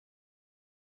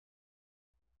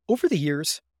Over the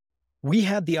years, we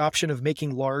had the option of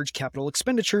making large capital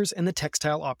expenditures in the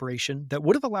textile operation that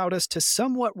would have allowed us to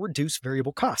somewhat reduce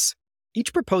variable costs.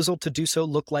 Each proposal to do so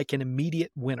looked like an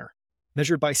immediate winner.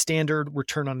 Measured by standard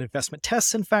return on investment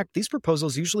tests, in fact, these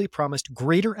proposals usually promised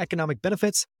greater economic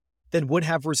benefits than would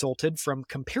have resulted from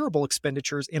comparable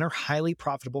expenditures in our highly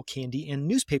profitable candy and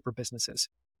newspaper businesses.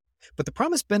 But the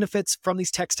promised benefits from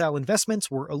these textile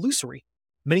investments were illusory.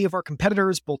 Many of our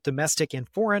competitors, both domestic and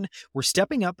foreign, were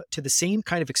stepping up to the same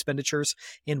kind of expenditures,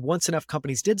 and once enough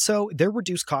companies did so, their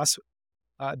reduced costs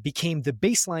became the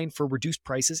baseline for reduced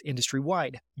prices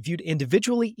industry-wide. Viewed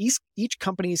individually, each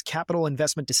company's capital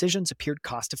investment decisions appeared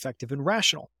cost-effective and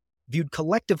rational. Viewed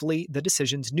collectively, the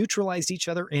decisions neutralized each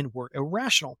other and were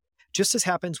irrational, just as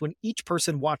happens when each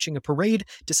person watching a parade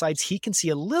decides he can see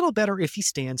a little better if he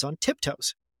stands on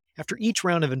tiptoes. After each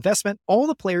round of investment, all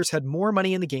the players had more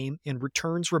money in the game and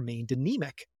returns remained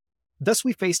anemic. Thus,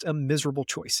 we faced a miserable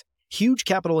choice. Huge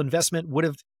capital investment would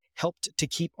have helped to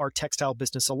keep our textile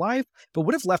business alive, but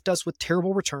would have left us with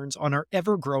terrible returns on our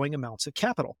ever-growing amounts of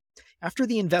capital. After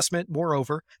the investment,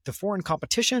 moreover, the foreign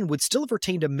competition would still have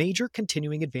retained a major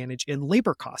continuing advantage in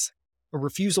labor costs. A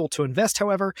refusal to invest,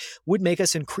 however, would make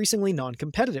us increasingly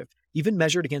non-competitive, even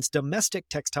measured against domestic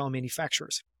textile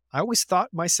manufacturers. I always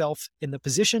thought myself in the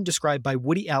position described by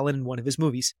Woody Allen in one of his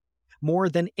movies. More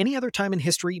than any other time in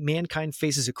history, mankind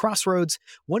faces a crossroads.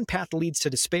 One path leads to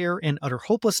despair and utter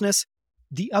hopelessness,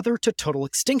 the other to total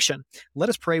extinction. Let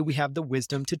us pray we have the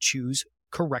wisdom to choose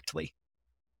correctly.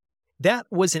 That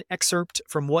was an excerpt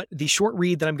from the short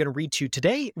read that I'm going to read to you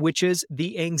today, which is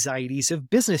The Anxieties of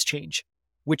Business Change,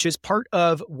 which is part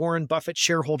of Warren Buffett's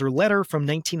shareholder letter from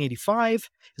 1985,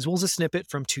 as well as a snippet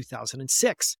from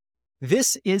 2006.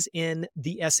 This is in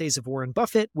the Essays of Warren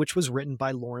Buffett, which was written by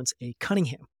Lawrence A.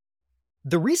 Cunningham.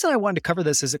 The reason I wanted to cover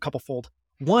this is a couplefold.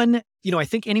 One, I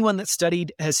think anyone that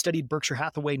has studied Berkshire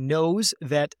Hathaway knows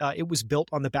that it was built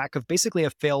on the back of basically a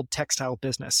failed textile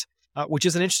business, which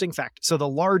is an interesting fact. So the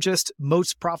largest,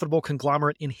 most profitable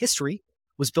conglomerate in history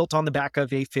was built on the back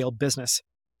of a failed business.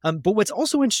 But what's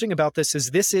also interesting about this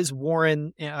is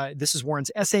Warren's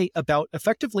essay about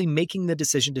effectively making the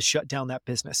decision to shut down that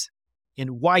business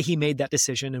and why he made that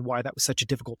decision and why that was such a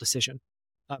difficult decision.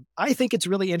 I think it's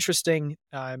really interesting.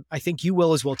 I think you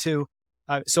will as well too.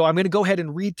 So I'm going to go ahead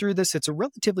and read through this. It's a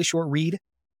relatively short read.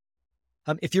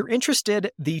 If you're interested,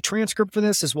 the transcript for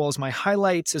this, as well as my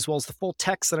highlights, as well as the full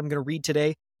text that I'm going to read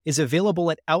today, is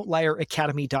available at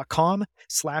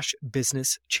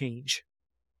outlieracademy.com/business change.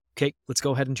 Okay, let's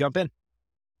go ahead and jump in.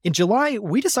 In July,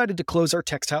 we decided to close our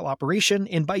textile operation,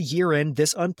 and by year end,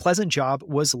 this unpleasant job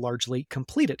was largely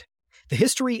completed. The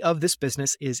history of this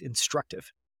business is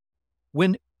instructive.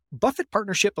 When Buffett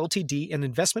Partnership Ltd., an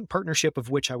investment partnership of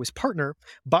which I was partner,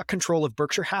 bought control of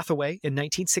Berkshire Hathaway in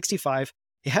 1965,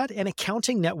 it had an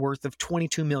accounting net worth of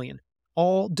 $22 million,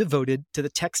 all devoted to the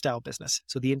textile business.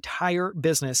 So the entire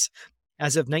business,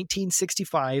 as of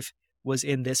 1965, was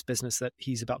in this business that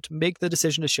he's about to make the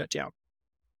decision to shut down.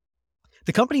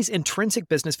 The company's intrinsic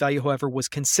business value, however, was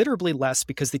considerably less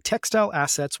because the textile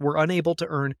assets were unable to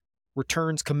earn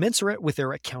returns commensurate with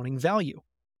their accounting value.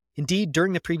 Indeed,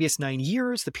 during the previous 9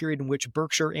 years, the period in which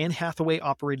Berkshire and Hathaway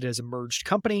operated as a merged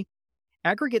company,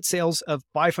 aggregate sales of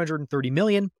 $530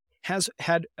 million has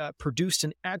had produced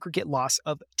an aggregate loss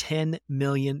of $10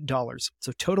 million.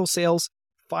 So total sales,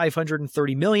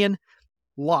 $530 million,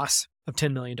 loss of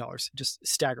 $10 million. Just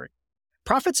staggering.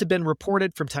 Profits have been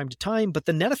reported from time to time, but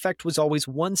the net effect was always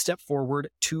one step forward,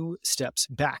 2 steps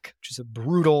back, which is a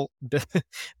brutal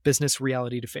business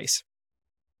reality to face.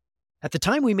 At the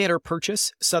time we made our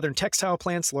purchase, Southern textile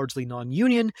plants, largely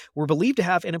non-union, were believed to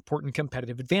have an important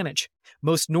competitive advantage.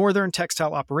 Most Northern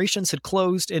textile operations had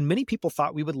closed, and many people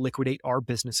thought we would liquidate our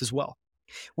business as well.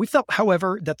 We felt,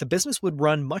 however, that the business would be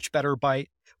run much better by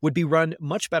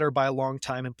a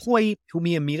longtime employee whom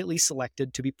we immediately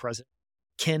selected to be president,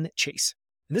 Ken Chase.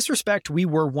 In this respect, we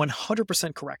were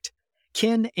 100% correct.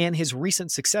 Ken and his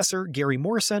recent successor, Gary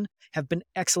Morrison, have been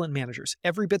excellent managers,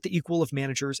 every bit the equal of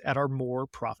managers at our more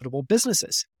profitable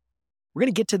businesses. We're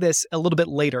going to get to this a little bit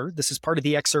later. This is part of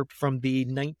the excerpt from the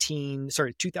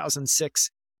 2006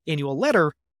 annual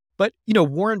letter. But,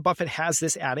 Warren Buffett has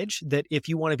this adage that if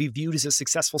you want to be viewed as a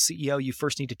successful CEO, you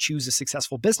first need to choose a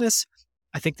successful business.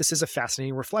 I think this is a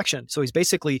fascinating reflection. So he's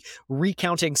basically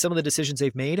recounting some of the decisions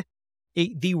they've made.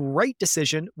 The right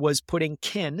decision was putting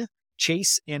Ken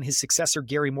Chase and his successor,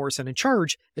 Gary Morrison, in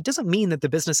charge. It doesn't mean that the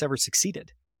business ever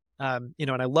succeeded. And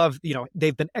I love,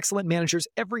 they've been excellent managers,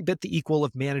 every bit the equal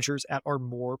of managers at our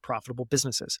more profitable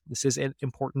businesses. This is an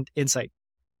important insight.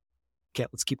 Okay,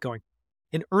 let's keep going.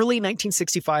 In early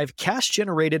 1965, cash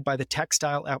generated by the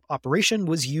textile operation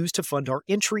was used to fund our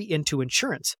entry into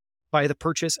insurance by the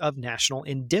purchase of National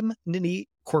Indemnity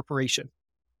Corporation.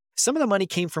 Some of the money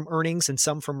came from earnings and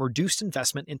some from reduced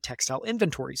investment in textile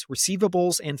inventories,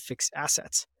 receivables, and fixed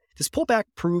assets. This pullback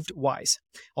proved wise.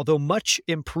 Although much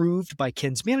improved by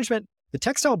Ken's management, the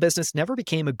textile business never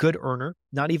became a good earner,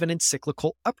 not even in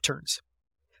cyclical upturns.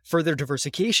 Further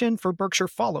diversification for Berkshire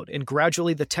followed, and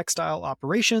gradually the textile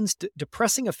operations'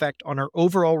 depressing effect on our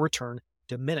overall return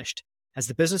diminished, as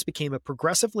the business became a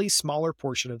progressively smaller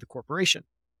portion of the corporation.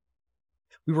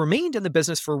 We remained in the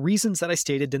business for reasons that I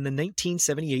stated in the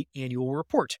 1978 annual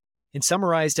report, and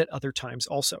summarized at other times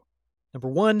also. Number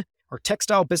one, our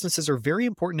textile businesses are very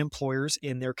important employers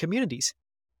in their communities.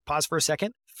 Pause for a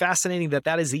second. Fascinating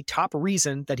that is the top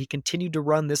reason that he continued to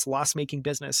run this loss-making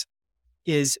business,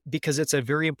 is because it's a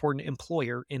very important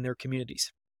employer in their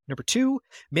communities. Number two,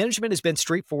 management has been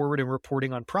straightforward in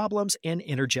reporting on problems and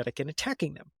energetic in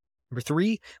attacking them. Number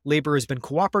three, labor has been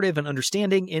cooperative and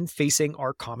understanding in facing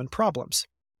our common problems.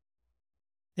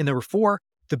 And number four,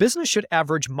 the business should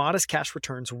average modest cash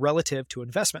returns relative to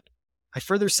investment. I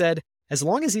further said, as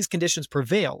long as these conditions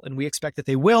prevail, and we expect that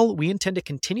they will, we intend to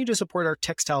continue to support our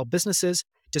textile businesses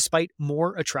despite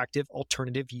more attractive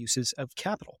alternative uses of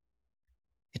capital.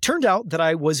 It turned out that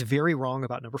I was very wrong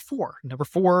about number four. Number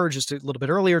four, just a little bit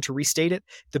earlier to restate it,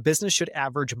 the business should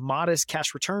average modest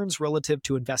cash returns relative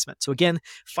to investment. So again,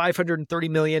 $530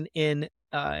 million in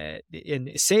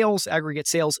sales, aggregate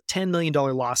sales, $10 million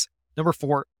loss. Number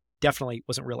four definitely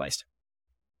wasn't realized.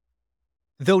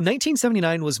 Though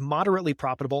 1979 was moderately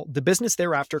profitable, the business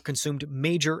thereafter consumed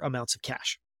major amounts of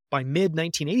cash. By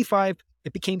mid-1985,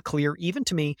 it became clear even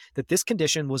to me that this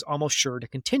condition was almost sure to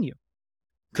continue.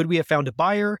 Could we have found a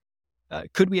buyer?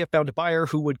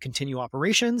 Who would continue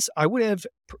operations? I would have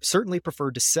certainly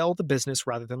preferred to sell the business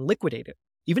rather than liquidate it,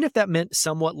 even if that meant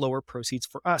somewhat lower proceeds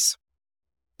for us.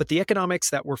 But the economics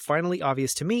that were finally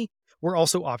obvious to me were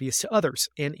also obvious to others,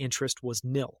 and interest was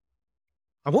nil.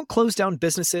 I won't close down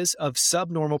businesses of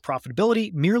subnormal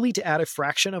profitability merely to add a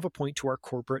fraction of a point to our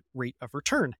corporate rate of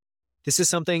return. This is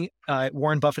something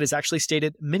Warren Buffett has actually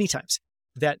stated many times,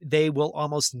 that they will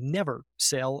almost never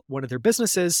sell one of their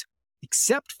businesses,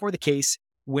 except for the case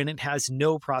when it has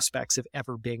no prospects of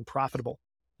ever being profitable,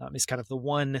 is kind of the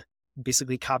one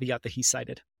basically caveat that he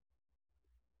cited.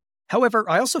 However,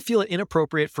 I also feel it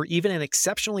inappropriate for even an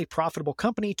exceptionally profitable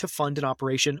company to fund an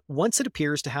operation once it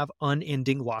appears to have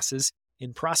unending losses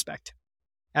in prospect.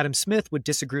 Adam Smith would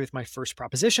disagree with my first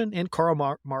proposition, and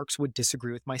Karl Marx would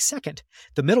disagree with my second.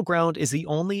 The middle ground is the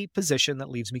only position that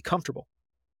leaves me comfortable.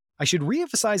 I should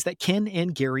reemphasize that Ken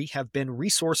and Gary have been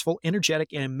resourceful,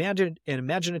 energetic, and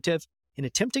imaginative in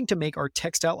attempting to make our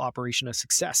textile operation a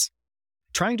success.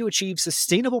 Trying to achieve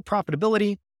sustainable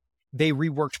profitability, they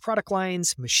reworked product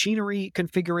lines, machinery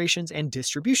configurations, and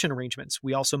distribution arrangements.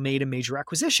 We also made a major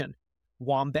acquisition,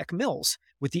 Wambeck Mills,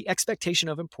 with the expectation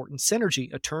of important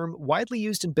synergy, a term widely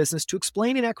used in business to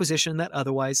explain an acquisition that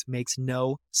otherwise makes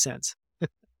no sense.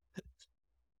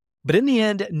 But in the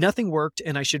end, nothing worked,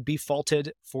 and I should be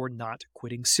faulted for not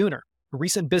quitting sooner. A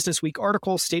recent Business Week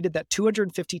article stated that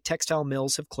 250 textile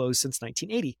mills have closed since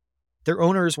 1980. Their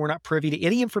owners were not privy to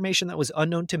any information that was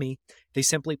unknown to me. They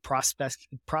simply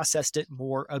processed it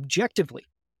more objectively.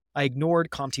 I ignored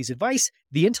Comte's advice.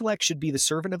 The intellect should be the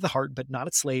servant of the heart, but not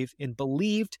its slave, and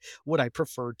believed what I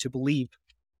preferred to believe.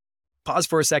 Pause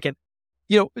for a second.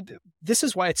 This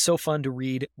is why it's so fun to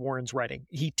read Warren's writing.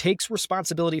 He takes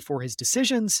responsibility for his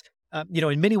decisions.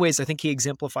 In many ways, I think he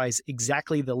exemplifies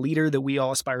exactly the leader that we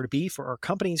all aspire to be for our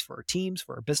companies, for our teams,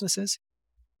 for our businesses.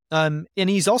 And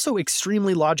he's also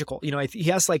extremely logical. He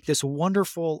has like this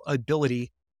wonderful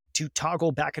ability to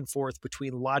toggle back and forth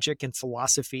between logic and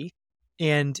philosophy.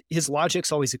 And his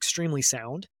logic's always extremely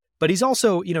sound. But he's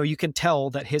also, you can tell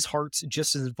that his heart's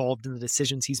just as involved in the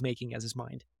decisions he's making as his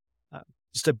mind.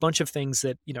 Just a bunch of things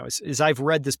that, as I've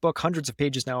read this book, hundreds of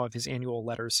pages now of his annual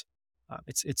letters,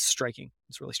 it's striking.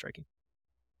 It's really striking.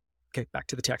 Okay, back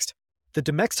to the text.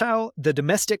 The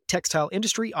domestic textile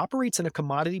industry operates in a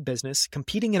commodity business,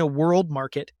 competing in a world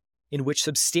market in which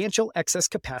substantial excess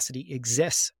capacity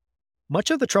exists.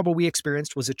 Much of the trouble we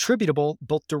experienced was attributable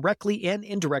both directly and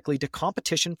indirectly to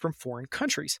competition from foreign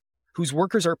countries, whose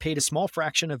workers are paid a small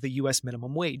fraction of the U.S.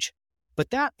 minimum wage.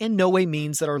 But that in no way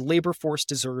means that our labor force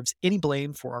deserves any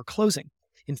blame for our closing.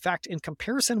 In fact, in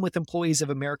comparison with employees of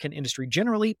American industry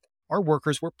generally, our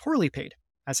workers were poorly paid,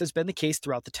 as has been the case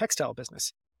throughout the textile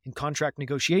business. In contract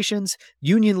negotiations,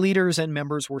 union leaders and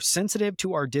members were sensitive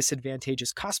to our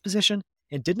disadvantageous cost position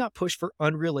and did not push for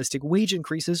unrealistic wage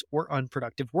increases or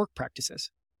unproductive work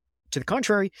practices. To the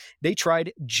contrary, they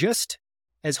tried just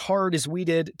as hard as we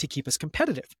did to keep us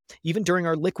competitive. Even during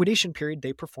our liquidation period,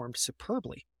 they performed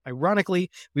superbly.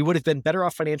 Ironically, we would have been better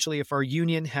off financially if our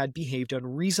union had behaved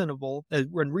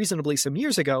unreasonably some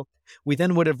years ago. We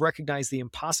then would have recognized the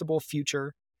impossible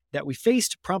future that we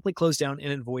faced, promptly closed down,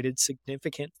 and avoided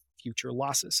significant future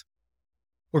losses.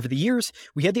 Over the years,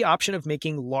 we had the option of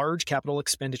making large capital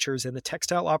expenditures in the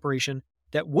textile operation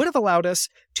that would have allowed us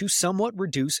to somewhat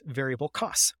reduce variable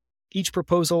costs. Each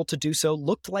proposal to do so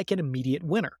looked like an immediate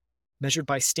winner. Measured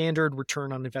by standard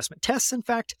return on investment tests, in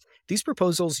fact, these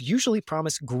proposals usually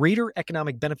promise greater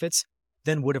economic benefits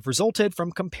than would have resulted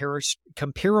from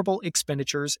comparable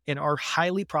expenditures in our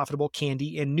highly profitable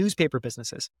candy and newspaper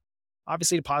businesses.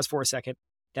 Obviously, to pause for a second,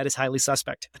 that is highly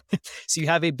suspect. So you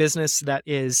have a business that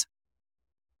is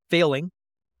failing,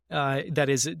 that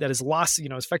is lost,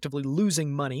 is effectively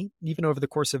losing money, even over the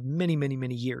course of many, many,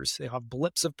 many years. They have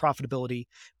blips of profitability,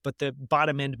 but the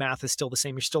bottom end math is still the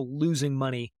same. You're still losing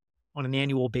money on an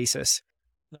annual basis.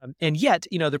 And yet,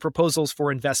 the proposals for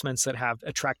investments that have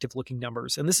attractive looking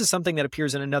numbers. And this is something that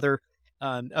appears in another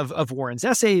of Warren's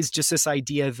essays, just this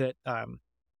idea that, and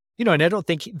I don't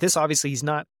think this, obviously, he's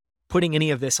not putting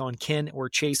any of this on Ken or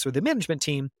Chase or the management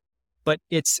team, but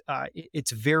it's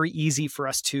very easy for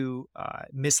us to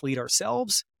mislead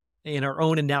ourselves in our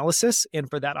own analysis, and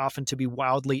for that often to be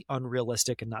wildly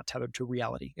unrealistic and not tethered to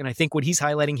reality. And I think what he's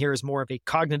highlighting here is more of a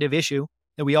cognitive issue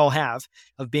that we all have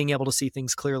of being able to see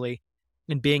things clearly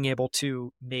and being able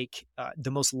to make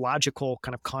the most logical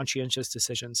kind of conscientious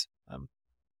decisions.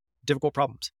 Difficult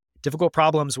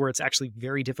problems where it's actually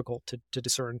very difficult to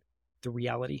discern the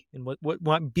reality and what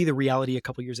might be the reality a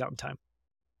couple years out in time.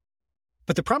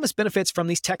 But the promised benefits from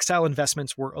these textile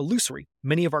investments were illusory.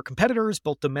 Many of our competitors,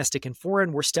 both domestic and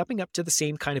foreign, were stepping up to the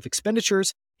same kind of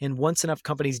expenditures, and once enough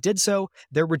companies did so,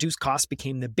 their reduced costs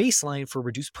became the baseline for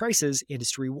reduced prices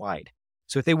industry-wide.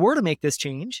 So if they were to make this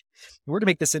change,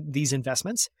 these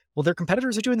investments, well, their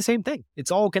competitors are doing the same thing.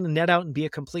 It's all going to net out and be a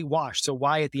complete wash. So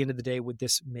why, at the end of the day, would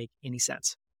this make any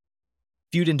sense?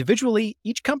 Viewed individually,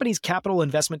 each company's capital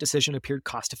investment decision appeared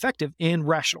cost-effective and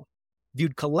rational.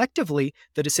 Viewed collectively,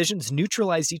 the decisions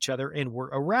neutralized each other and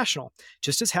were irrational,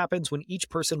 just as happens when each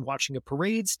person watching a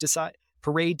parade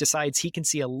decides he can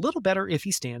see a little better if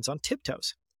he stands on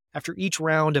tiptoes. After each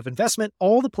round of investment,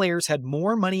 all the players had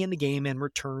more money in the game and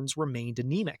returns remained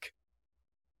anemic.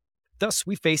 Thus,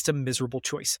 we faced a miserable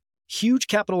choice. Huge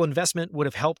capital investment would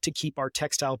have helped to keep our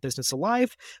textile business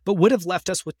alive, but would have left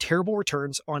us with terrible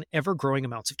returns on ever-growing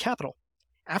amounts of capital.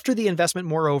 After the investment,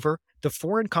 moreover, the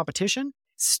foreign competition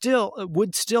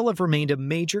would still have remained a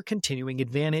major continuing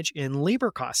advantage in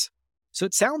labor costs. So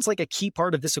it sounds like a key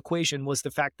part of this equation was the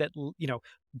fact that,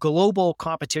 global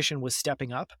competition was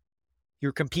stepping up.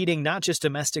 You're competing not just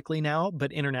domestically now,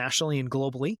 but internationally and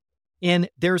globally. And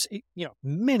there's,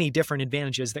 many different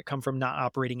advantages that come from not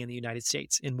operating in the United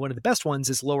States. And one of the best ones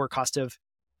is lower cost of,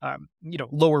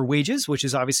 lower wages, which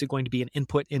is obviously going to be an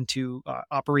input into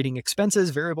operating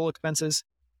expenses, variable expenses.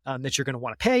 That you're going to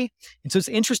want to pay. And so it's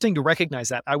interesting to recognize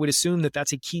that. I would assume that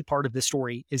that's a key part of the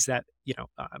story is that,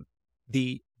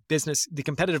 the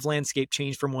competitive landscape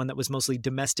changed from one that was mostly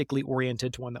domestically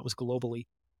oriented to one that was globally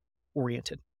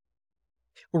oriented.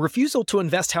 A refusal to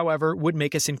invest, however, would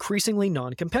make us increasingly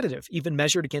non-competitive, even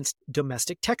measured against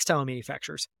domestic textile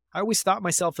manufacturers. I always thought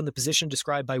myself in the position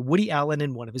described by Woody Allen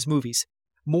in one of his movies.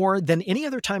 More than any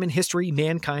other time in history,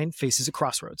 mankind faces a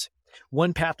crossroads.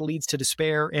 One path leads to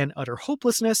despair and utter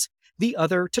hopelessness, the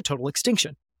other to total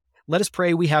extinction. Let us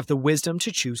pray we have the wisdom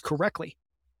to choose correctly.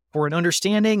 For an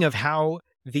understanding of how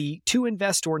the to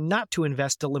invest or not to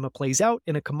invest dilemma plays out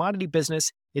in a commodity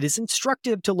business, it is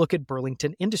instructive to look at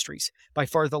Burlington Industries, by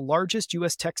far the largest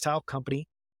U.S. textile company,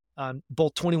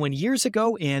 both 21 years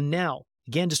ago and now.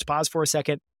 Again, just to pause for a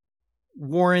second,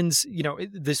 Warren's,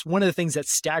 one of the things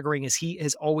that's staggering is he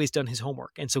has always done his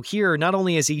homework. And so here, not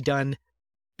only has he done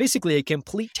basically a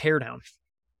complete teardown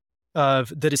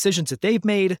of the decisions that they've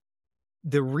made,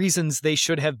 the reasons they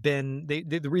should have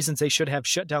the reasons they should have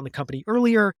shut down the company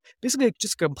earlier, basically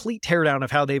just a complete teardown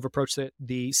of how they've approached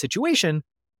the situation.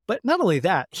 But not only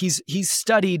that, he's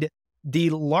studied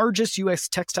the largest U.S.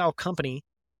 textile company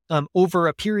over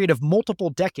a period of multiple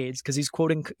decades, because he's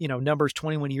quoting, numbers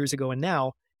 21 years ago and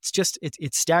now.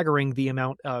 It's staggering the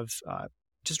amount of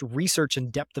just research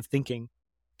and depth of thinking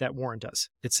that Warren does.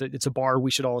 It's a bar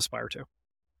we should all aspire to.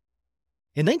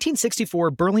 In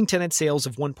 1964, Burlington had sales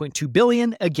of $1.2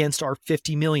 billion against our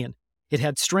 $50 million. It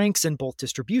had strengths in both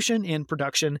distribution and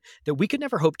production that we could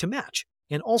never hope to match,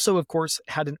 and also, of course,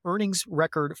 had an earnings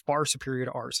record far superior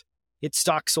to ours. Its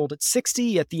stock sold at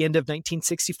 $60 at the end of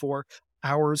 1964.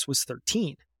 Ours was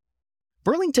 $13.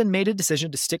 Burlington made a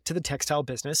decision to stick to the textile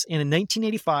business, and in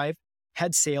 1985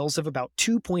 had sales of about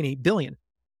 $2.8 billion.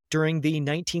 During the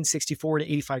 1964 to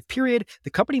 85 period, the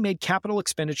company made capital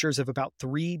expenditures of about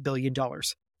 $3 billion,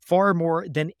 far more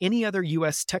than any other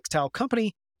U.S. textile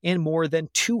company and more than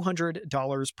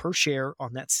 $200 per share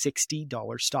on that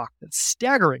 $60 stock. That's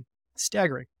staggering.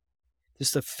 Staggering.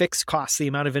 Just the fixed costs, the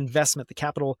amount of investment, the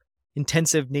capital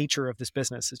intensive nature of this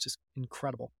business is just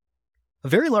incredible. A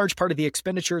very large part of the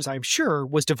expenditures, I'm sure,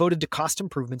 was devoted to cost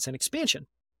improvements and expansion.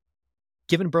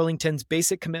 Given Burlington's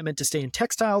basic commitment to stay in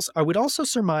textiles, I would also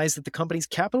surmise that the company's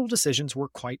capital decisions were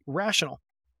quite rational.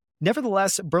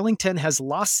 Nevertheless, Burlington has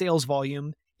lost sales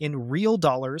volume in real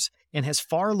dollars and has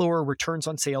far lower returns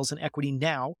on sales and equity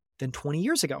now than 20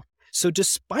 years ago. So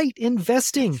despite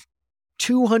investing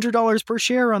 $200 per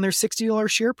share on their $60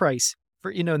 share price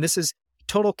and this is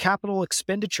total capital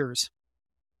expenditures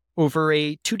over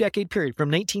a 2-decade period from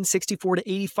 1964 to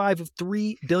 85 of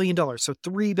 $3 billion. So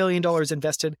 $3 billion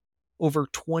invested over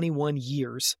 21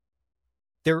 years.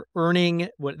 They're earning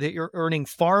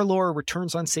far lower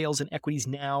returns on sales and equities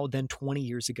now than 20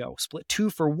 years ago. Split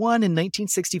 2 for 1 in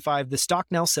 1965, the stock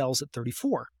now sells at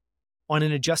 34. On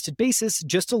an adjusted basis,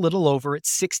 just a little over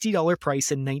its $60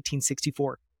 price in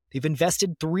 1964. They've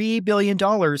invested $3 billion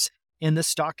and the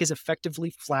stock is effectively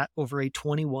flat over a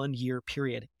 21-year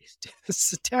period.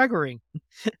 It's staggering.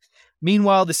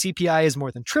 Meanwhile, the CPI has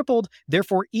more than tripled.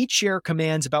 Therefore, each share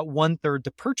commands about 1/3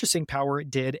 the purchasing power it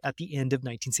did at the end of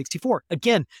 1964.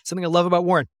 Again, something I love about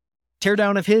Warren.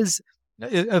 Teardown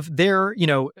of their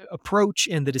approach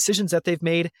and the decisions that they've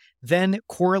made. Then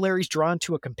corollaries drawn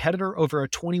to a competitor over a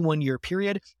 21-year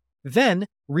period. Then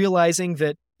realizing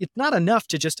that it's not enough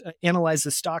to just analyze the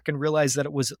stock and realize that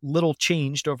it was little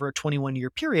changed over a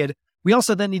 21-year period. We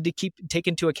also then need to take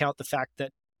into account the fact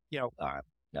that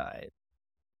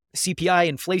CPI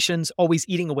inflation's always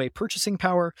eating away purchasing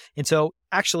power. And so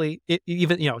actually,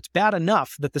 it's bad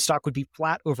enough that the stock would be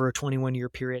flat over a 21-year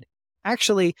period.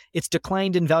 Actually, it's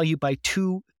declined in value by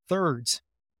 2/3.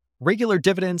 Regular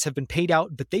dividends have been paid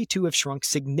out, but they too have shrunk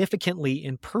significantly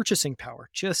in purchasing power.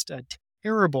 Just a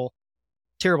terrible,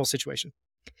 terrible situation.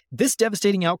 This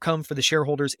devastating outcome for the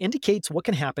shareholders indicates what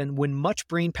can happen when much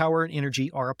brain power and energy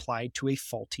are applied to a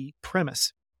faulty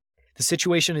premise. The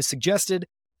situation is suggestive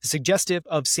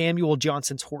of Samuel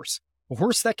Johnson's horse. A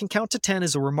horse that can count to 10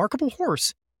 is a remarkable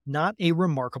horse, not a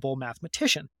remarkable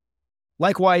mathematician.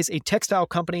 Likewise, a textile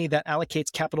company that allocates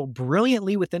capital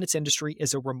brilliantly within its industry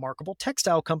is a remarkable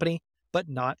textile company, but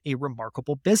not a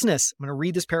remarkable business. I'm going to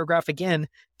read this paragraph again.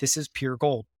 This is pure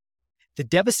gold. The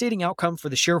devastating outcome for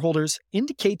the shareholders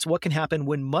indicates what can happen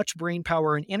when much brain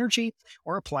power and energy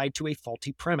are applied to a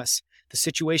faulty premise. The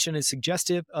situation is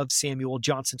suggestive of Samuel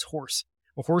Johnson's horse.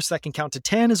 A horse that can count to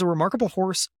 10 is a remarkable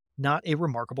horse, not a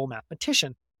remarkable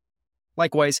mathematician.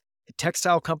 Likewise, a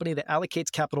textile company that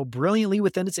allocates capital brilliantly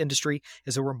within its industry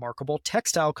is a remarkable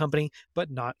textile company,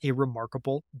 but not a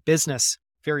remarkable business.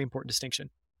 Very important distinction.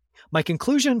 My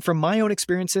conclusion from my own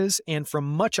experiences and from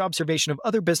much observation of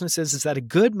other businesses is that a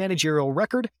good managerial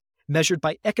record, measured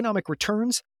by economic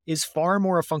returns, is far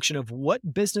more a function of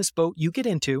what business boat you get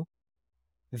into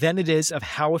than it is of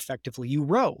how effectively you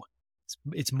row.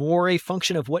 It's more a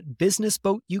function of what business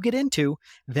boat you get into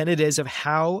than it is of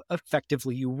how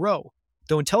effectively you row.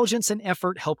 Though intelligence and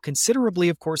effort help considerably,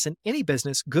 of course, in any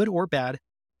business, good or bad,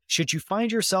 should you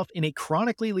find yourself in a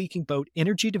chronically leaking boat,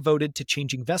 energy devoted to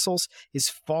changing vessels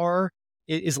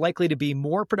is likely to be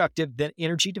more productive than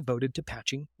energy devoted to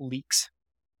patching leaks.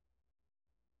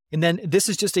 And then this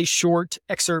is just a short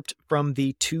excerpt from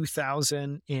the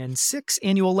 2006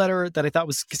 annual letter that I thought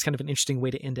was just kind of an interesting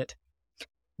way to end it.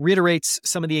 Reiterates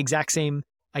some of the exact same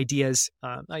ideas.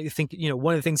 I think,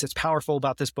 one of the things that's powerful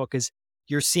about this book is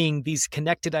you're seeing these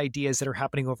connected ideas that are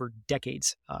happening over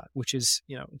decades, which is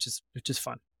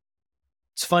fun.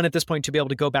 It's fun at this point to be able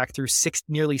to go back through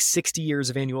nearly 60 years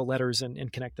of annual letters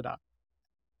and connect it up.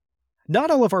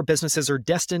 Not all of our businesses are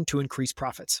destined to increase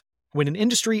profits. When an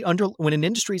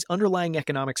industry's underlying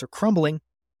economics are crumbling,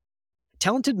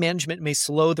 talented management may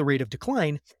slow the rate of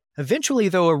decline. Eventually,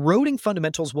 though, eroding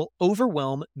fundamentals will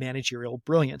overwhelm managerial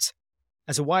brilliance.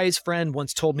 As a wise friend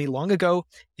once told me long ago,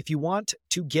 if you want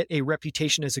to get a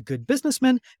reputation as a good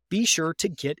businessman, be sure to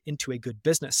get into a good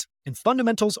business. And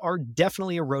fundamentals are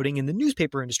definitely eroding in the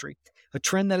newspaper industry, a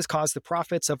trend that has caused the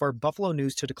profits of our Buffalo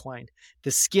News to decline.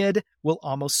 The skid will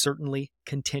almost certainly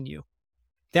continue.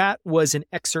 That was an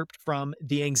excerpt from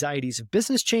The Anxieties of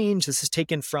Business Change. This is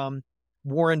taken from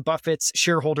Warren Buffett's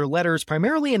shareholder letters,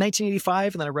 primarily in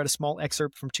 1985, and then I read a small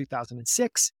excerpt from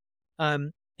 2006.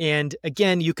 And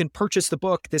again, you can purchase the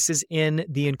book. This is in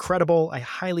the incredible, I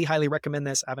highly, highly recommend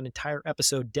this. I have an entire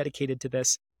episode dedicated to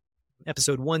this.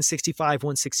 Episode 165,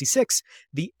 166,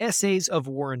 The Essays of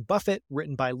Warren Buffett,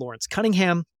 written by Lawrence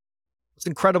Cunningham. What's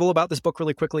incredible about this book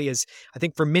really quickly is I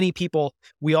think for many people,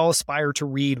 we all aspire to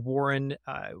read Warren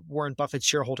Buffett's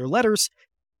shareholder letters.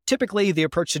 Typically, the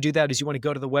approach to do that is you want to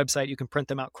go to the website, you can print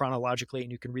them out chronologically,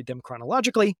 and you can read them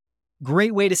chronologically.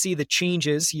 Great way to see the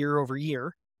changes year over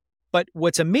year. But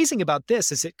what's amazing about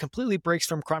this is it completely breaks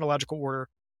from chronological order,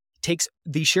 takes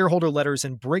the shareholder letters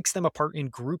and breaks them apart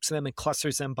and groups them and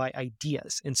clusters them by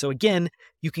ideas. And so again,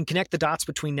 you can connect the dots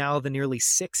between now the nearly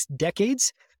 6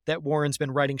 decades that Warren's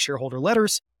been writing shareholder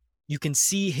letters. You can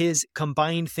see his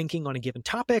combined thinking on a given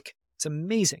topic. It's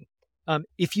amazing.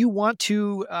 If you want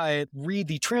to read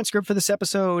the transcript for this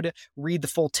episode, read the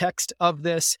full text of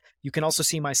this, you can also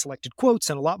see my selected quotes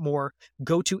and a lot more.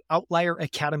 Go to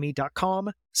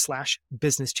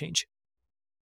outlieracademy.com/businesschange.